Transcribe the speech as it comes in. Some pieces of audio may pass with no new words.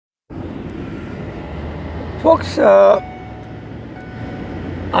Folks, I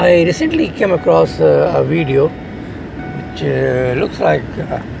recently came across a video which looks like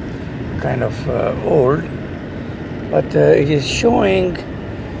kind of old, but it is showing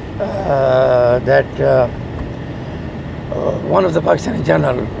that one of the Pakistani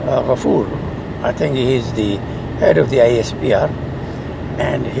general, Ghafoor, I think he is the head of the ISPR,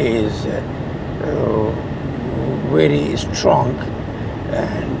 and he is very strong,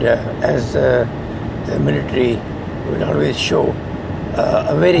 and as the military will always show,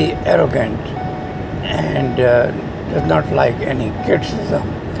 a very arrogant and does not like any criticism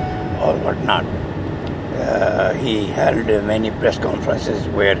or whatnot. He held many press conferences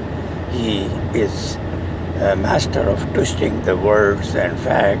where he is a master of twisting the words and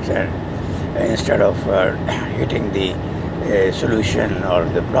facts, and instead of hitting the solution or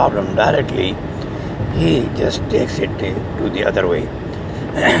the problem directly, he just takes it to the other way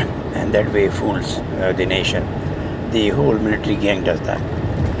and that way fools the nation. The whole military gang does that.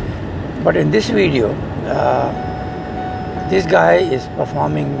 But in this video, this guy is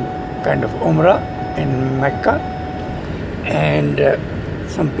performing kind of Umrah in Mecca, and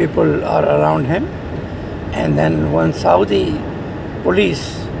some people are around him, and then one Saudi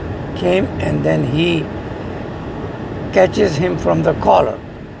police came, and then he catches him from the collar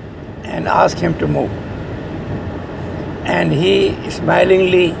and asks him to move, and he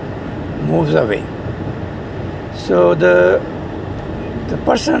smilingly moves away. So the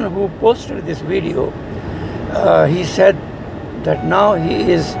person who posted this video, he said that now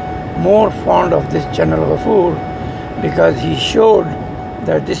he is more fond of this General Ghafoor because he showed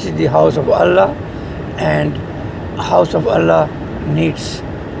that this is the house of Allah, and house of Allah needs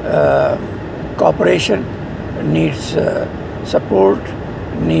cooperation, needs support,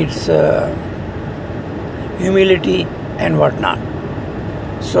 needs humility and whatnot.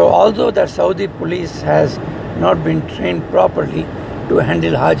 So although that Saudi police has not been trained properly to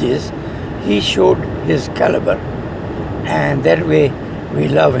handle Hajis, he showed his caliber, and that way we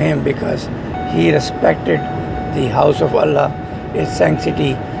love him because he respected the house of Allah, its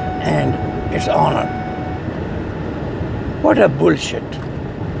sanctity and its honor. What a bullshit.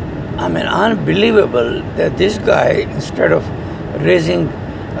 I mean, unbelievable that this guy, instead of raising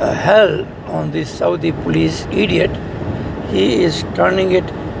hell on this Saudi police idiot, he is turning it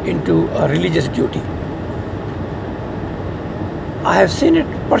into a religious duty. I have seen it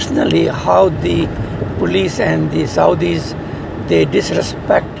personally how the police and the Saudis, they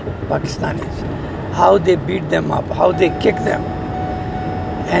disrespect Pakistanis, how they beat them up, how they kick them.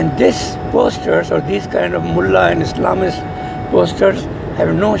 And these posters, or these kind of mullah and Islamist posters,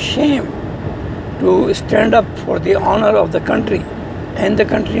 have no shame to stand up for the honor of the country and the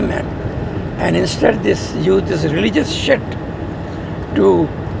countrymen, and instead use this religious shit to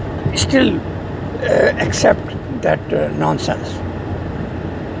still accept that nonsense.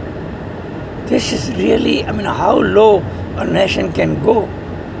 This is really, I mean, how low a nation can go,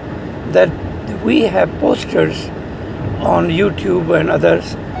 that we have posters on YouTube and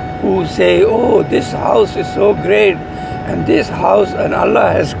others who say, oh, this house is so great, and this house, and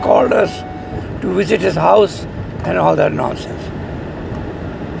Allah has called us to visit his house, and all that nonsense.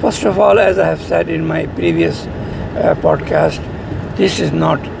 First of all, as I have said in my previous podcast, this is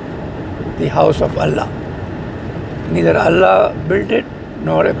not the house of Allah. Neither Allah built it,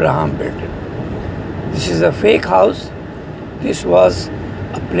 nor Abraham built it. This is a fake house. This was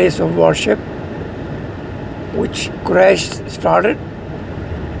a place of worship which Quraysh started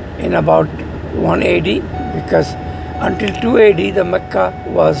in about 180, because until 280 the Mecca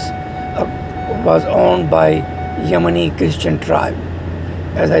was owned by Yemeni Christian tribe,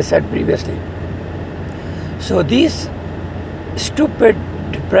 as I said previously. So these stupid,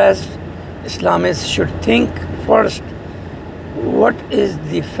 depressed Islamists should think first, what is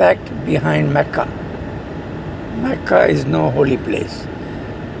the fact behind Mecca? Mecca is no holy place.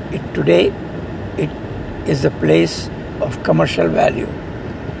 Today it is a place of commercial value.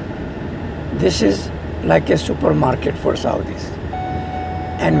 This is like a supermarket for Saudis.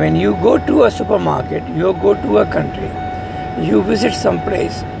 And when you go to a supermarket, you go to a country, you visit some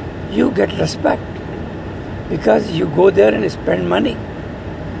place, you get respect because you go there and spend money.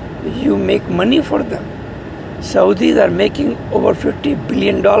 You make money for them. Saudis are making over $50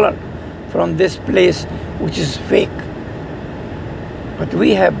 billion from this place, which is fake. But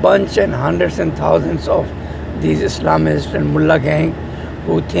we have bunch and hundreds and thousands of these Islamists and mullah gang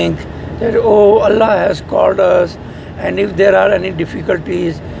who think that, oh, Allah has called us, and if there are any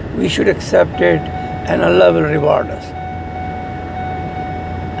difficulties, we should accept it, and Allah will reward us.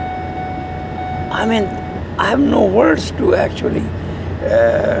 I mean, I have no words to actually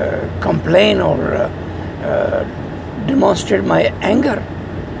complain or demonstrate my anger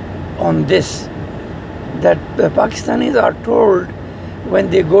on this, that the Pakistanis are told when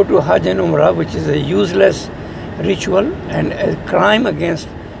they go to Hajj and Umrah, which is a useless ritual and a crime against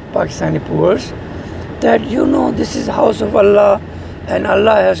Pakistani poor, that this is house of Allah and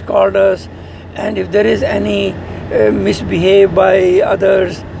Allah has called us, and if there is any misbehave by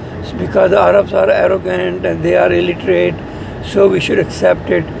others, because the Arabs are arrogant and they are illiterate, so we should accept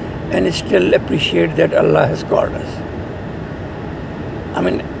it and still appreciate that Allah has called us. I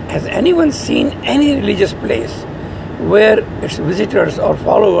mean, has anyone seen any religious place where its visitors or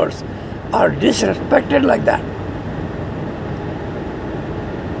followers are disrespected like that?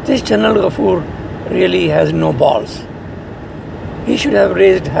 This General Ghafoor really has no balls. He should have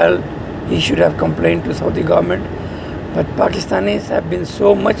raised hell. He should have complained to Saudi government. But Pakistanis have been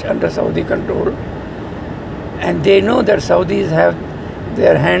so much under Saudi control, and they know that Saudis have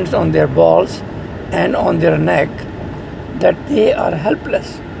their hands on their balls and on their neck, that they are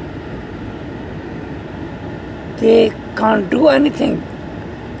helpless. They can't do anything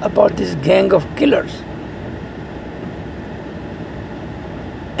about this gang of killers.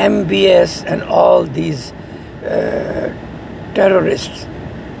 MBS and all these terrorists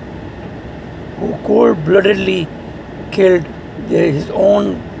who cold-bloodedly killed his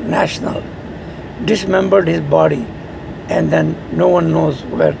own national, dismembered his body, and then no one knows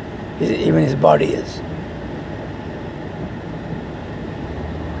where even his body is.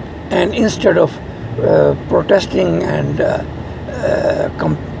 And instead of protesting and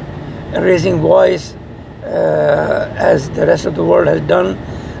raising voice as the rest of the world has done,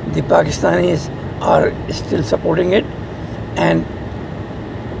 the Pakistanis are still supporting it. And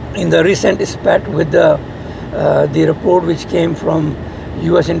in the recent spat with the report which came from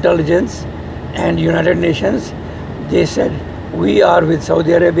US intelligence and United Nations, they said we are with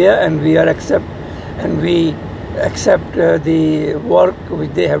Saudi Arabia and we accept the work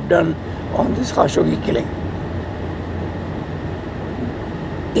which they have done on this Khashoggi killing.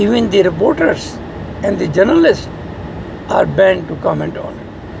 Even the reporters and the journalists are banned to comment on it.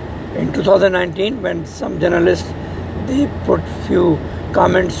 In 2019, when some journalists they put few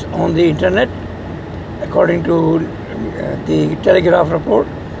comments on the internet, according to the Telegraph report,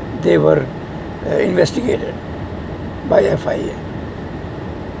 they were investigated by FIA.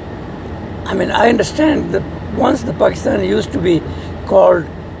 I mean, I understand that once the Pakistan used to be called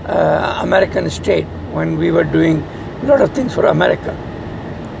American state when we were doing a lot of things for America.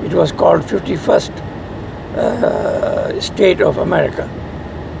 It was called 51st state of America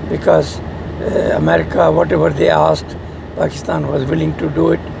because America, whatever they asked, Pakistan was willing to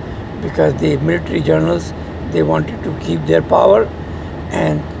do it because the military journals, they wanted to keep their power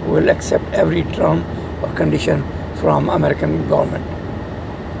and will accept every term or condition from American government.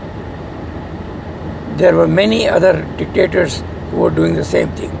 There were many other dictators who were doing the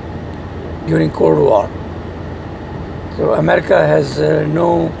same thing during Cold War. So America has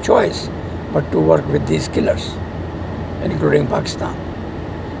no choice but to work with these killers, including Pakistan.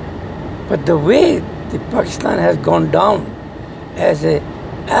 But the way the Pakistan has gone down as a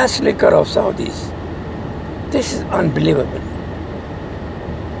ass licker of Saudis, this is unbelievable.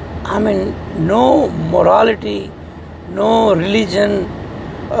 I mean, no morality, no religion,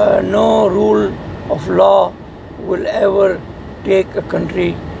 no rule of law will ever take a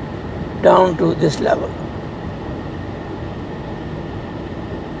country down to this level.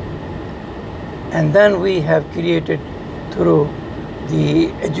 And then we have created through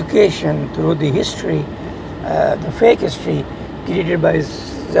the education, through the history, the fake history created by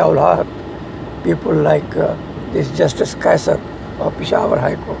Ziaul Haq, people like this Justice Kaiser of Peshawar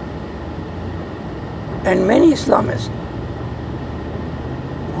High Court, and many Islamists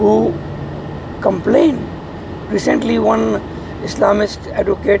who complain. Recently, one Islamist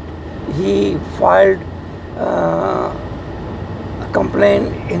advocate, he filed a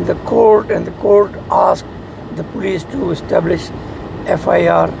complaint in the court, and the court asked the police to establish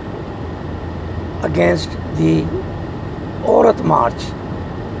FIR against the Aurat March,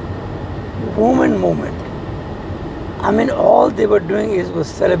 women movement. I mean, all they were doing was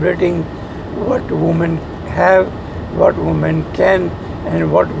celebrating what women have, what women can,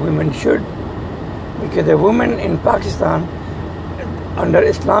 and what women should. Because the women in Pakistan, under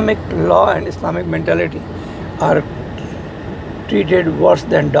Islamic law and Islamic mentality, are treated worse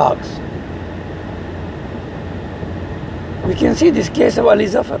than dogs. We can see this case of Ali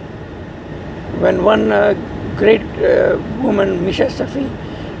Zafar. When one great woman, Misha Safi,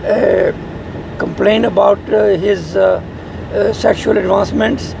 complained about his sexual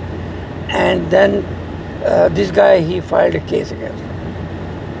advancements, and then this guy, he filed a case against him.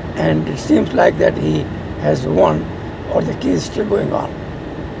 And it seems like that he has won or the case is still going on.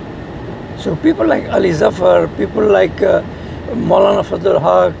 So people like Ali Zafar, people like Maulana Fazlul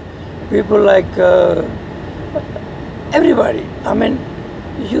Haq, people like everybody. I mean,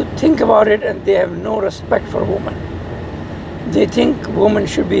 you think about it and they have no respect for women. They think women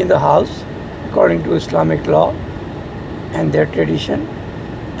should be in the house according to Islamic law and their tradition,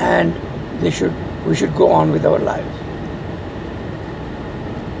 and we should go on with our lives.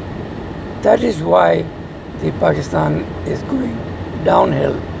 That is why the Pakistan is going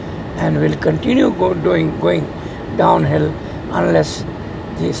downhill and will continue going downhill unless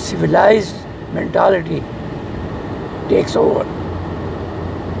the civilized mentality takes over.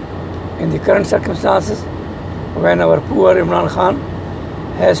 In the current circumstances, when our poor Imran Khan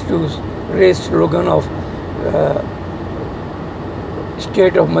has to raise slogan of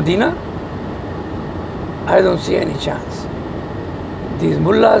State of Medina, I don't see any chance. These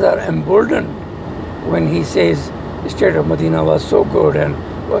mullahs are emboldened when he says State of Medina was so good and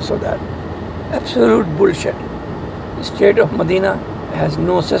was so that. Absolute bullshit. State of Medina has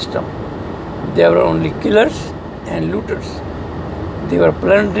no system. There were only killers and looters. They were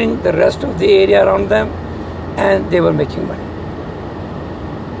plundering the rest of the area around them and they were making money.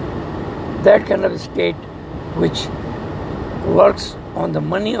 That kind of state which works on the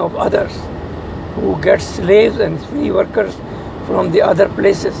money of others, who gets slaves and free workers from the other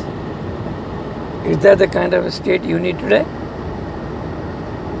places. Is that the kind of state you need today?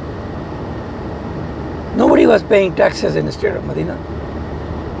 Nobody was paying taxes in the state of Medina.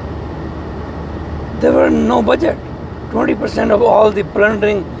 There were no budget. 20% of all the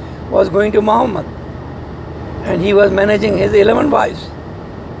plundering was going to Muhammad, and he was managing his 11 wives.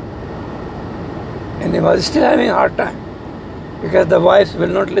 And he was still having a hard time because the wives will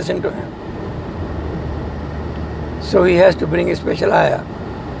not listen to him. So he has to bring a special ayah.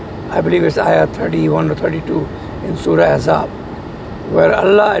 I believe it's ayah 31 or 32 in Surah Ahzab, where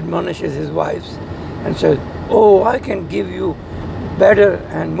Allah admonishes his wives and says, oh, I can give you better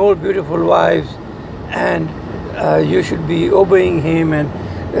and more beautiful wives, and you should be obeying him and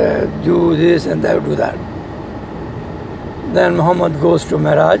do this and that, do that. Then Muhammad goes to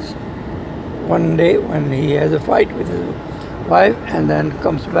Miraj one day when he has a fight with his wife, and then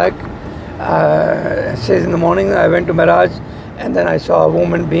comes back, says in the morning, I went to Miraj and then I saw a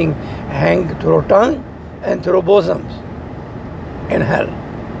woman being hanged through tongue and through bosoms in hell.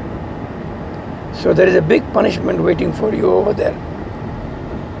 So there is a big punishment waiting for you over there.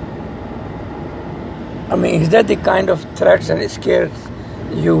 I mean, is that the kind of threats and scares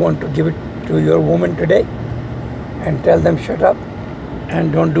you want to give it to your woman today and tell them shut up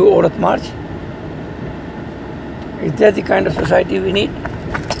and don't do Aurat March? Is that the kind of society we need?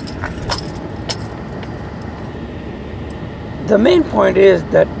 The main point is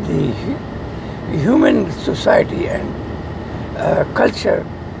that the human society and culture,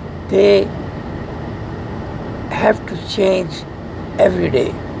 they have to change every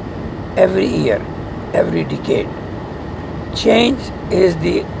day, every year, every decade. Change is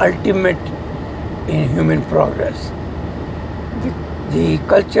the ultimate in human progress. The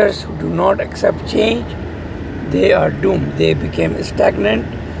cultures who do not accept change, they are doomed. They became stagnant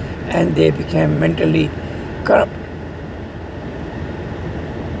and they became mentally corrupt.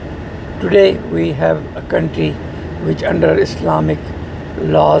 Today we have a country which under Islamic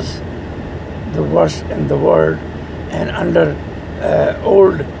laws, the worst in the world, and under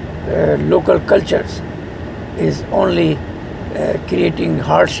old local cultures is only creating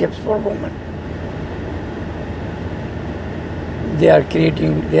hardships for women. They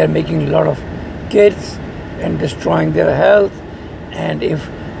are making a lot of kids and destroying their health, and if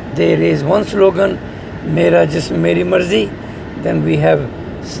they raise one slogan, Mera Jism Meri Marzi, then we have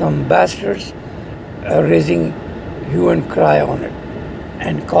some bastards raising hue and cry on it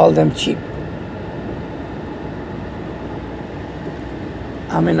and call them cheap.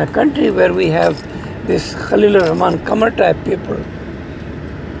 I'm in a country where we have this Khalil Rahman Qamar type people,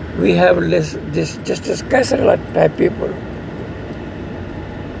 we have this Justice Kaisar type people,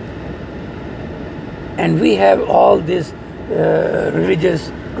 and we have all these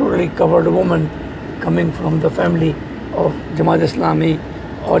religious, totally covered women coming from the family of Jamaat Islami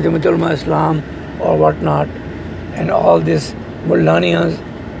or Jamaat Ulama Islam or whatnot, and all these Mullanias,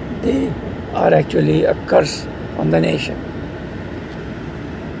 they are actually a curse on the nation.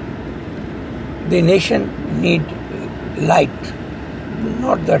 The nation need light,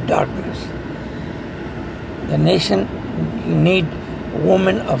 not the darkness. The nation need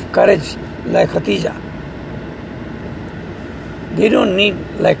women of courage like Khatija. They don't need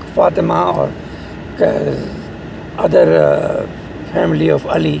like Fatima or other family of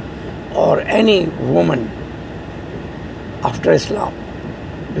Ali or any woman after Islam.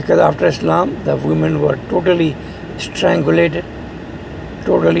 Because after Islam, the women were totally strangulated,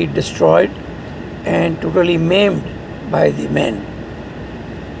 totally destroyed, and totally maimed by the men.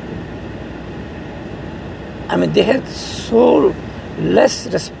 I mean, they had so less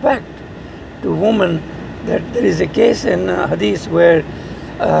respect to women that there is a case in Hadith where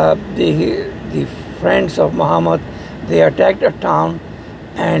the friends of Muhammad, they attacked a town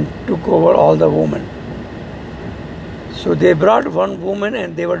and took over all the women. So they brought one woman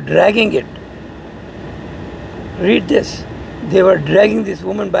and they were dragging it. Read this. They were dragging this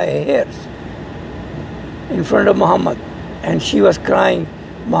woman by her hairs in front of Muhammad, and she was crying,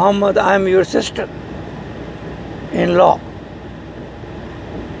 "Muhammad, I am your sister-in-law."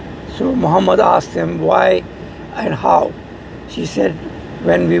 So Muhammad asked him why and how. She said,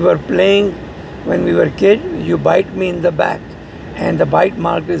 when we were playing, when we were kids, you bite me in the back, and the bite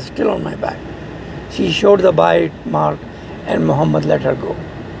mark is still on my back. She showed the bite mark, and Muhammad let her go.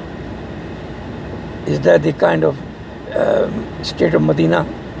 Is that the kind of state of Medina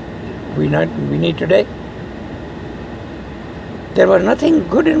we need today? There was nothing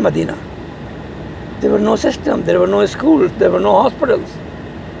good in Medina. There was no system, there were no schools, there were no hospitals,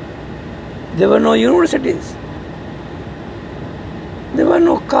 there were no universities, there were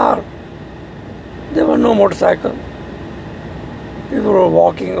no car, there were no motorcycle. People were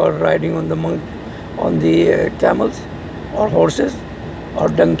walking or riding on the camels or horses or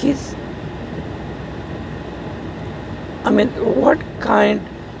donkeys. I mean, what kind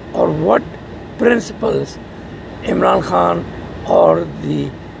or what principles Imran Khan or the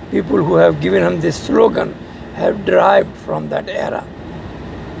people who have given him this slogan have derived from that era?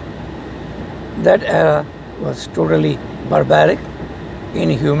 That era was totally barbaric,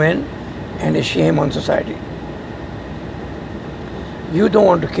 inhuman, and a shame on society. You don't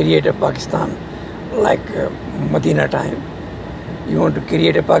want to create a Pakistan like Medina time. You want to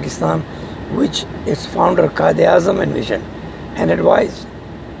create a Pakistan which its founder Quaid-e-Azam envisioned and advised.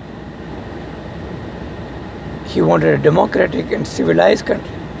 He wanted a democratic and civilized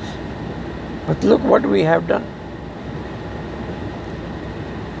country. But look what we have done.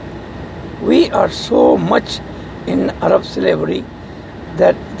 We are so much in Arab slavery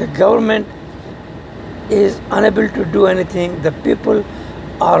that the government is unable to do anything. The people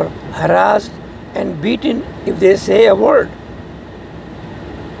are harassed and beaten if they say a word.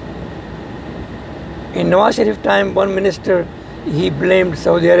 In Nawaz Sharif time, one minister, he blamed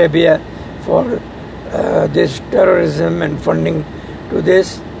Saudi Arabia for this terrorism and funding to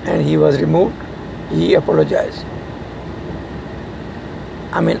this, and he was removed. He apologized.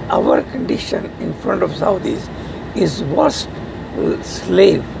 I mean, our condition in front of Saudis is worst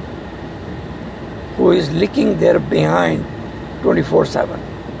slave who is licking their behind 24/7.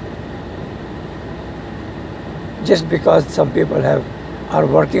 Just because some people are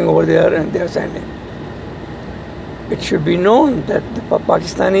working over there and they are sending. It should be known that the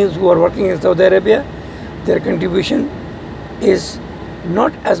Pakistanis who are working in Saudi Arabia, their contribution is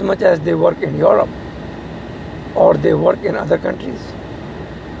not as much as they work in Europe or they work in other countries.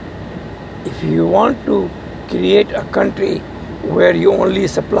 If you want to create a country where you only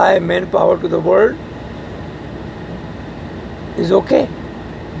supply manpower to the world, is okay,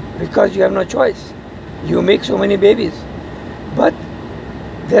 because you have no choice. You make so many babies. But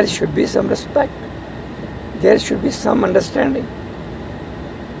there should be some respect. There should be some understanding.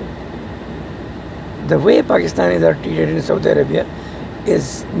 The way Pakistanis are treated in Saudi Arabia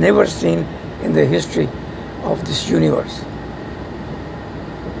is never seen in the history of this universe.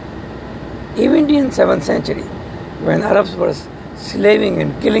 Even in 7th century, when Arabs were slaving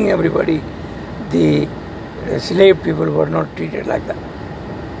and killing everybody, the slave people were not treated like that.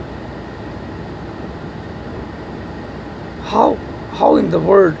 How in the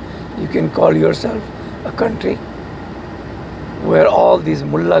world you can call yourself a country where all these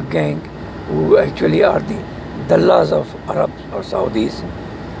mullah gang, who actually are the dallahs of Arabs or Saudis,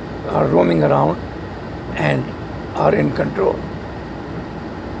 are roaming around and are in control?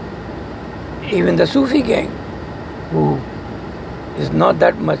 Even the Sufi gang, who is not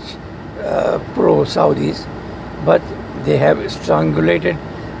that much pro-Saudis, but they have strangulated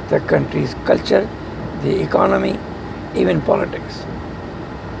the country's culture, the economy, even politics.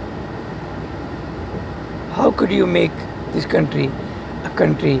 How could you make this country a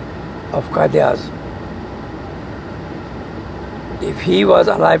country of Quaid-e-Azam? If he was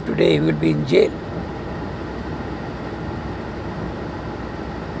alive today, he would be in jail.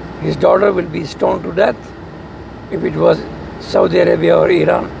 His daughter will be stoned to death if it was Saudi Arabia or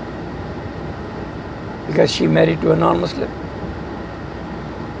Iran, because she married to a non-Muslim.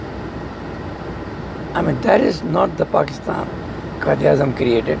 I mean, that is not the Pakistan Quaid-e-Azam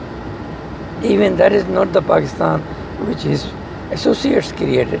created. Even that is not the Pakistan which his associates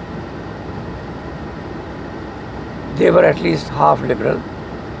created. They were at least half liberal.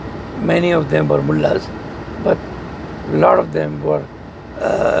 Many of them were mullahs, but a lot of them were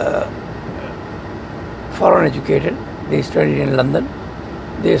foreign educated. They studied in London.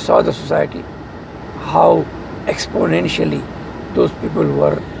 They saw the society, how exponentially those people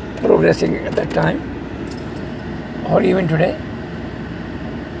were progressing at that time, or even today.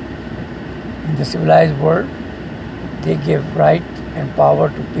 In the civilized world, they give right and power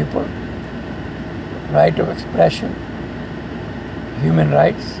to people, right of expression, human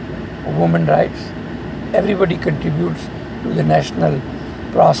rights, women rights. Everybody contributes to the national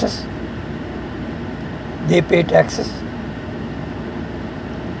process. They pay taxes.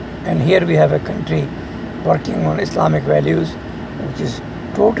 And here we have a country working on Islamic values, which is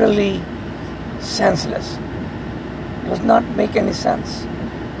totally senseless. It does not make any sense.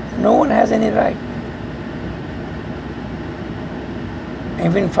 No one has any right.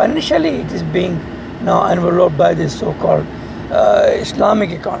 Even financially, it is being now enveloped by this so-called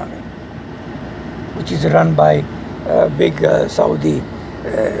Islamic economy, which is run by big Saudi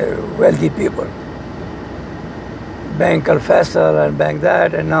wealthy people. Bank Al-Faisal and bank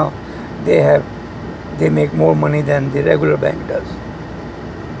that, and now they make more money than the regular bank does.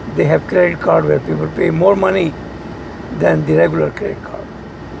 They have credit card where people pay more money than the regular credit card.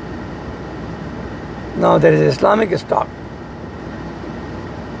 Now there is Islamic stock.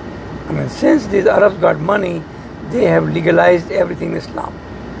 I mean, since these Arabs got money, they have legalized everything in Islam.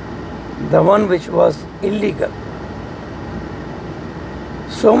 The one which was illegal.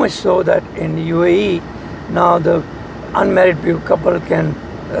 So much so that in UAE, now the unmarried couple can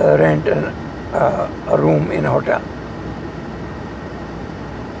rent a room in a hotel,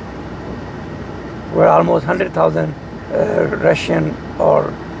 where almost 100,000 Russian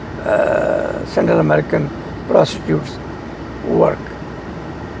or Central American prostitutes work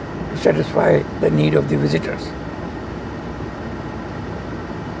to satisfy the need of the visitors.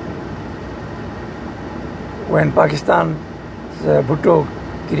 When Pakistan, Bhutto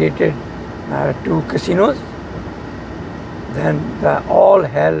created 2 casinos, then all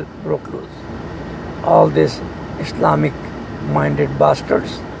hell broke loose. All these Islamic-minded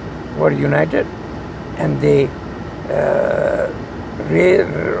bastards were united, and they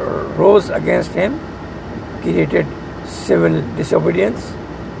rose against him, created civil disobedience,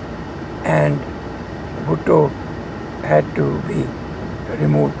 and Bhutto had to be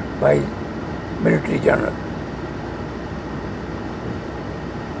removed by military general.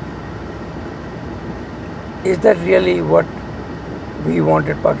 Is that really what we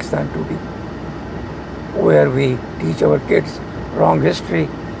wanted Pakistan to be? Where we teach our kids wrong history,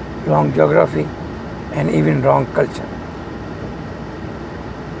 wrong geography, and even wrong culture.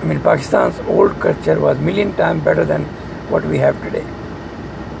 I mean, Pakistan's old culture was a million times better than what we have today.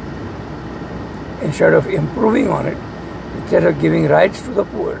 Instead of improving on it, instead of giving rights to the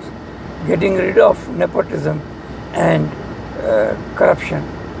poor, getting rid of nepotism and corruption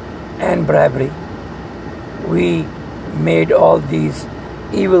and bribery, we made all these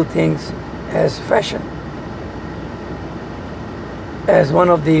evil things as fashion. As one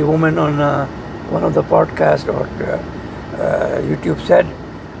of the women on one of the podcasts or YouTube said,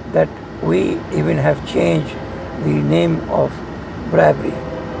 that we even have changed the name of bribery.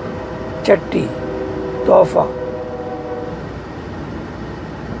 Chatti, Tofa.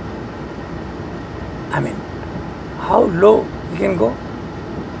 I mean, how low we can go?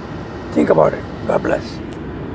 Think about it. God bless.